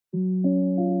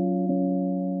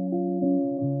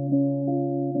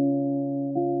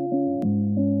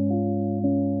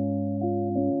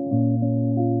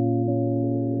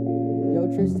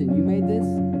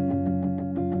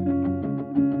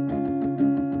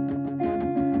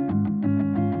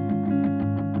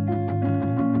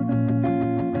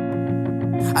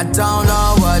I don't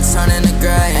know what's turning to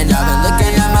gray, and I've been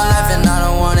looking at my life and I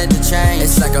don't want it to change.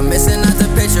 It's like I'm missing out the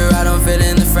picture, I don't fit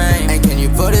in the frame. And can you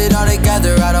put it all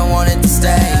together, I don't want it to stay.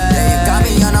 Yeah, you got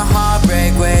me on a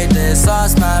heartbreak waitlist,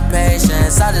 lost my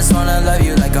patience. I just wanna love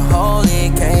you like a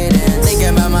holy cadence.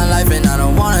 Thinking about my life and I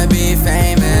don't wanna be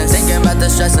famous. Thinking about the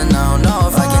stress and I don't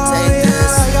know if I can take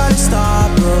this. I gotta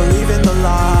stop believing the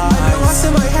lie. I've been lost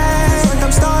in my head, like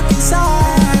I'm stuck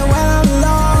inside. When I'm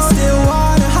alone, I still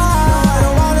wanna hide. I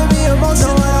don't wanna be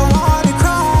emotional, I don't wanna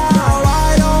cry. No,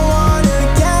 I don't wanna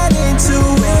get into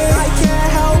it. I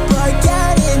can't help but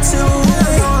get into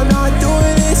it. No, I'm not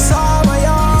doing this on my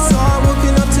own, so I'm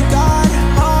looking up to God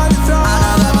on the throne. I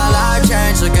know that my life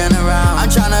changed, looking around. I'm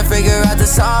trying to figure out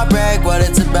this heartbreak, what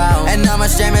it's about. And how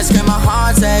much damage can my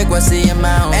heart take, what's the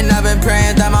amount? And I've been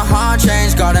praying that my heart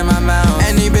change, God in my mouth.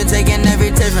 And you've been taking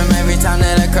every tear from every time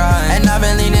that I cry. And I've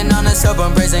been leaning on this hope,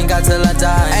 I'm praising God till I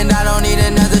die. And I don't need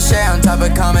another share on top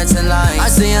of comments and likes. I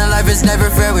see in life it's never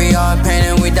fair, we all pain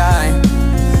and we die.